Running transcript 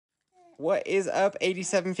What is up,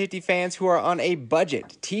 8750 fans who are on a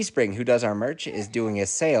budget? Teespring, who does our merch, is doing a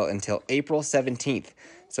sale until April 17th.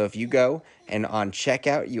 So if you go and on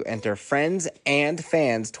checkout, you enter friends and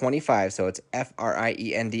fans 25. So it's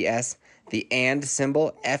FRIENDS, the and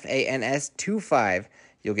symbol, FANS 25.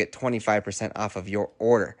 You'll get 25% off of your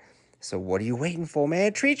order. So what are you waiting for,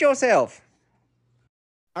 man? Treat yourself.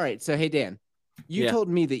 All right. So, hey, Dan, you told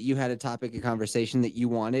me that you had a topic of conversation that you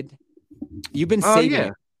wanted. You've been saving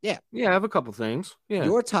it. Yeah. Yeah, I have a couple things. Yeah.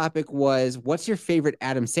 Your topic was, what's your favorite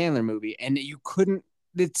Adam Sandler movie? And you couldn't,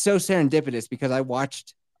 it's so serendipitous because I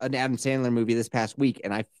watched an Adam Sandler movie this past week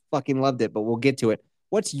and I fucking loved it, but we'll get to it.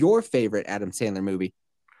 What's your favorite Adam Sandler movie?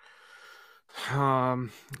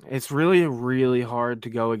 It's really, really hard to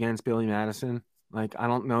go against Billy Madison. Like, I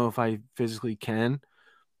don't know if I physically can,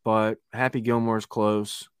 but Happy Gilmore's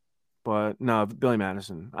close. But no, Billy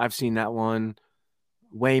Madison. I've seen that one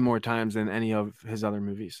way more times than any of his other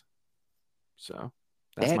movies. So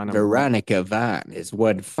that's my number Veronica Vaughn is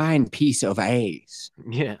one fine piece of ace.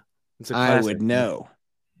 Yeah. It's a classic. I would know.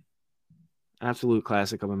 Absolute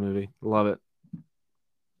classic of a movie. Love it.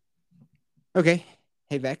 Okay.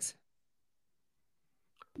 Hey, Vex.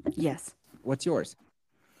 Yes. What's yours?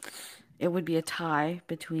 It would be a tie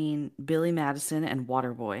between Billy Madison and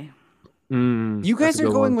Waterboy. You guys are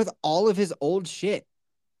going with all of his old shit.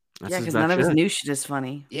 Yeah, because none of his new shit is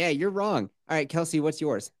funny. Yeah, you're wrong. All right, Kelsey, what's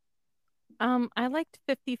yours? I liked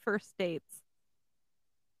 50 First Dates.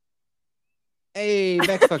 Hey,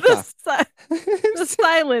 Vex fucked off. The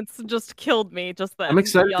silence just killed me just then. I'm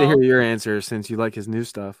excited to hear your answer since you like his new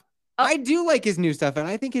stuff. I do like his new stuff, and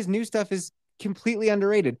I think his new stuff is completely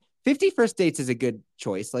underrated. 50 First Dates is a good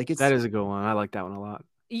choice. That is a good one. I like that one a lot.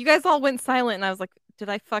 You guys all went silent, and I was like, did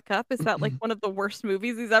I fuck up? Is that like one of the worst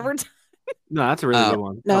movies he's ever done? No, that's a really good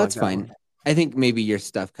one. No, it's fine. One. I think maybe your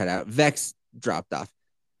stuff cut out. Vex dropped off.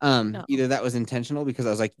 No. Either that was intentional because I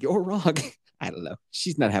was like, you're wrong. I don't know.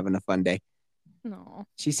 She's not having a fun day. No.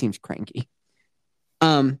 She seems cranky.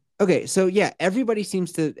 Okay, so yeah, everybody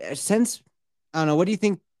seems to sense. I don't know. What do you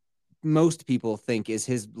think most people think is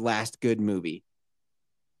his last good movie?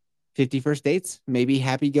 50 First Dates? Maybe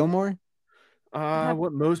Happy Gilmore?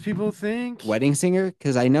 What most people think? Wedding Singer?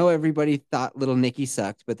 Because I know everybody thought Little Nicky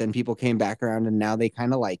sucked, but then people came back around and now they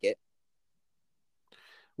kind of like it.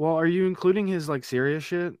 Well, are you including his like serious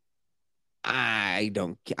shit? I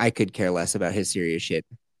could care less about his serious shit.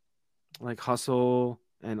 Like Hustle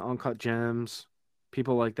and Uncut Gems,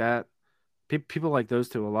 people like that. People like those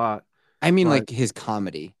two a lot. I mean, like his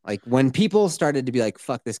comedy. Like when people started to be like,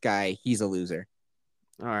 fuck this guy, he's a loser.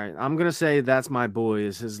 All right. I'm going to say That's My Boy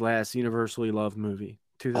is his last universally loved movie.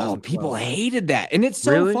 Oh, people hated that. And it's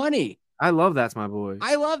so funny. I love That's My Boy.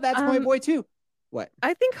 I love That's My Boy too. What?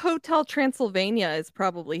 I think Hotel Transylvania is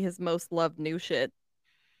probably his most loved new shit.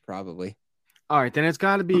 Probably. All right. Then it's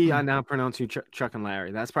got to be I Now Pronounce You Chuck and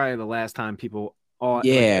Larry. That's probably the last time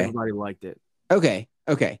everybody liked it. Okay.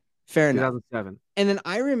 Fair enough. 2007. And then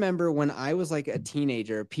I remember when I was like a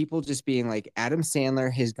teenager, people just being like, Adam Sandler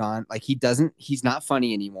has gone, like he's not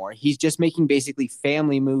funny anymore. He's just making basically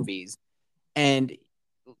family movies. And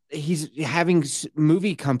he's having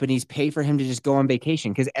movie companies pay for him to just go on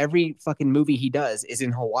vacation because every fucking movie he does is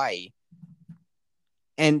in Hawaii.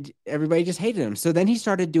 And everybody just hated him. So then he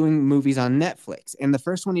started doing movies on Netflix. And the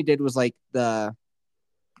first one he did was like the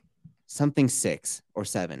something 6 or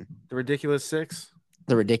 7. The Ridiculous Six.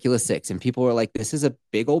 The Ridiculous Six. And people were like, this is a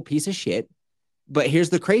big old piece of shit. But here's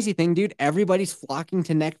the crazy thing, dude. Everybody's flocking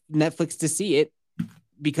to Netflix to see it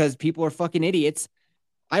because people are fucking idiots.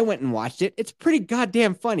 I went and watched it. It's pretty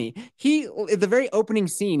goddamn funny. At the very opening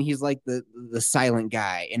scene, he's like the silent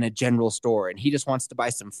guy in a general store, and he just wants to buy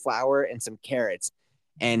some flour and some carrots.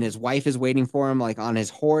 And his wife is waiting for him like on his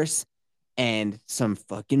horse, and some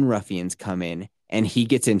fucking ruffians come in, and he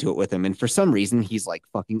gets into it with them. And for some reason, he's like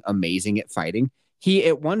fucking amazing at fighting. He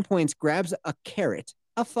at one point grabs a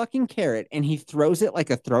fucking carrot, and he throws it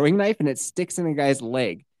like a throwing knife, and it sticks in a guy's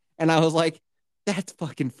leg. And I was like, that's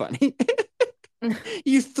fucking funny.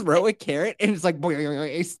 You throw a carrot, and it's like, boy,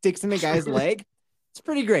 it sticks in a guy's leg. It's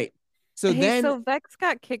pretty great. So Vex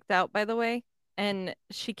got kicked out, by the way, and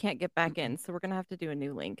she can't get back in. So we're gonna have to do a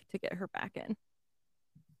new link to get her back in.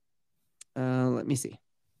 Let me see.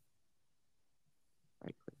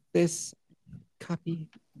 Right click this, copy.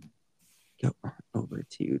 Go over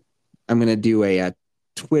to. I'm gonna do a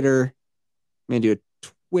Twitter. I'm gonna do a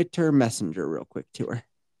Twitter Messenger real quick to her.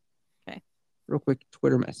 Okay. Real quick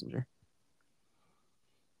Twitter Messenger.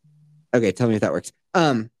 Okay, tell me if that works.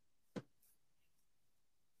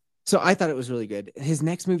 So I thought it was really good. His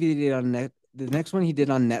next movie he did on the next one he did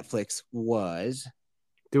on Netflix was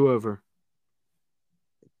Do Over.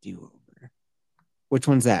 Do Over. Which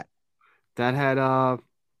one's that? That had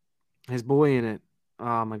his boy in it.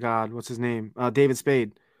 Oh my God, what's his name? David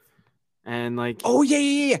Spade. And like, Oh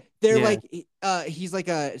yeah. They're Yeah. like, he's like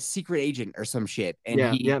a secret agent or some shit, and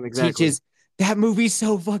yeah, he exactly. teaches. That movie's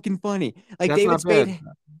so fucking funny. Like That's not bad. Yeah.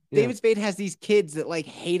 David Spade has these kids that like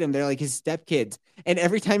hate him. They're like his stepkids, and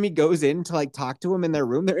every time he goes in to like talk to him in their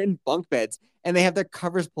room, they're in bunk beds and they have their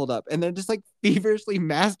covers pulled up, and they're just like feverishly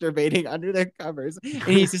masturbating under their covers. And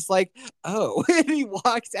he's just like, oh, and he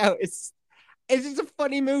walks out. It's just a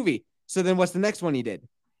funny movie. So then, what's the next one he did?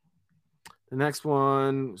 The next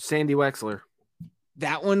one, Sandy Wexler.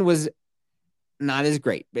 That one was not as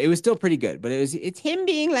great, but it was still pretty good. But it's him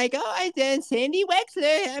being like, "Oh, I did Sandy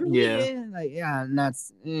Wexler, I'm here." Like, yeah, and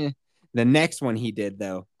that's the next one he did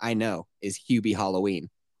though. I know is Hubie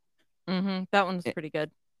Halloween. That one's pretty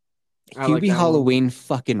good. Hubie Halloween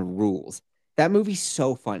fucking rules. That movie's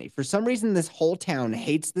so funny. For some reason, this whole town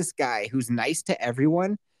hates this guy who's nice to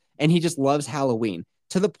everyone, and he just loves Halloween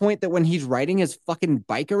to the point that when he's riding his fucking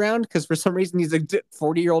bike around, because for some reason he's a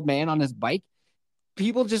 40-year-old man on his bike,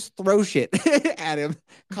 people just throw shit at him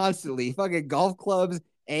constantly. Fucking golf clubs,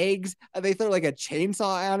 eggs. They throw like a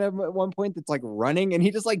chainsaw at him at one point that's like running, and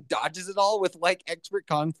he just like dodges it all with like expert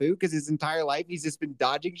kung fu because his entire life he's just been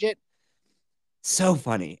dodging shit. So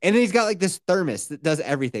funny. And then he's got like this thermos that does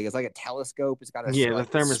everything. It's like a telescope. It's got a the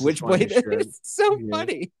thermos switchblade. It's so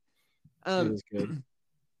funny. It is good.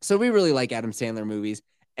 So we really like Adam Sandler movies,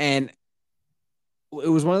 and it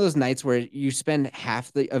was one of those nights where you spend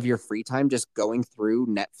half of your free time just going through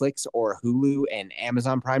Netflix or Hulu and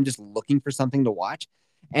Amazon Prime, just looking for something to watch.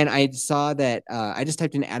 And I saw that I just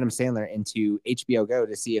typed in Adam Sandler into HBO Go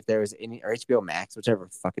to see if there was any, or HBO Max, whichever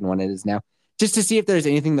fucking one it is now, just to see if there's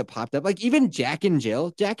anything that popped up. Like even Jack and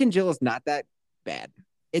Jill. Jack and Jill is not that bad.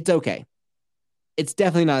 It's okay. It's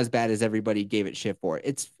definitely not as bad as everybody gave it shit for.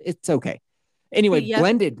 It's okay. Anyway, Yeah.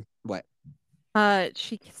 Blended. What?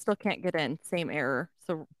 She still can't get in. Same error.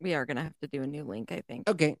 So we are gonna have to do a new link, I think.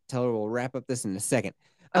 Okay, tell her we'll wrap up this in a second.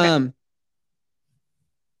 Okay.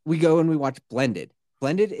 We go and we watch Blended.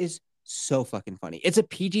 Blended is so fucking funny. It's a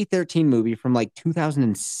PG-13 movie from like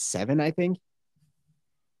 2007, I think.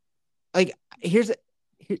 Like here's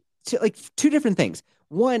like two different things.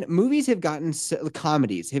 One, movies have gotten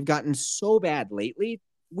comedies have gotten so bad lately.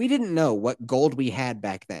 We didn't know what gold we had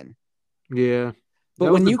back then. Yeah. But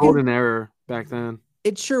that when was the you golden era back then.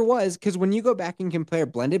 It sure was, because when you go back and compare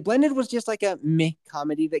Blended was just like a meh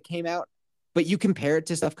comedy that came out. But you compare it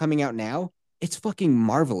to stuff coming out now, it's fucking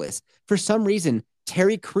marvelous. For some reason,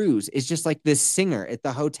 Terry Crews is just like this singer at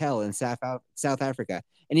the hotel in South Africa.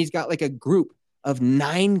 And he's got like a group of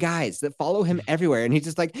 9 guys that follow him everywhere. And he's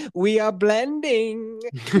just like, we are blending.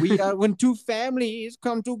 We are, when two families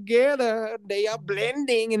come together, they are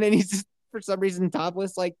blending. And then he's just, for some reason,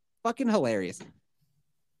 topless, like fucking hilarious.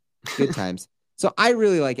 Good times. So I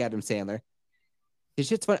really like Adam Sandler. His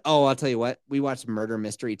shit's fun. Oh, I'll tell you what. We watched Murder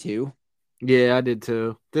Mystery 2. Yeah, I did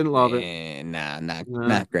too. Didn't love it. Nah,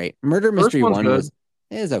 not great. Murder Mystery 1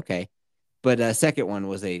 is okay. But second one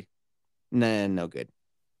was no good.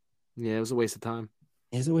 Yeah, it was a waste of time.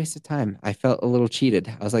 It was a waste of time. I felt a little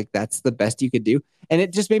cheated. I was like, that's the best you could do. And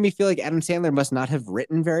it just made me feel like Adam Sandler must not have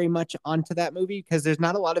written very much onto that movie because there's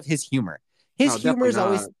not a lot of his humor. His humor is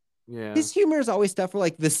always... Yeah. His humor is always stuff where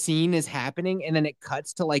like the scene is happening and then it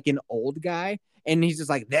cuts to like an old guy and he's just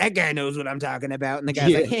like, that guy knows what I'm talking about. And the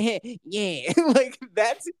guy's like, hey, yeah. Like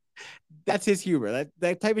that's his humor.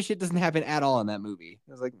 That type of shit doesn't happen at all in that movie.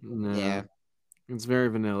 I was like, no, yeah. It's very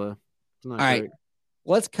vanilla. It's not all right.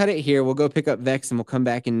 Let's cut it here. We'll go pick up Vex and we'll come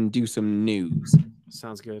back and do some news.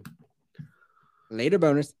 Sounds good. Later,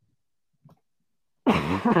 bonus.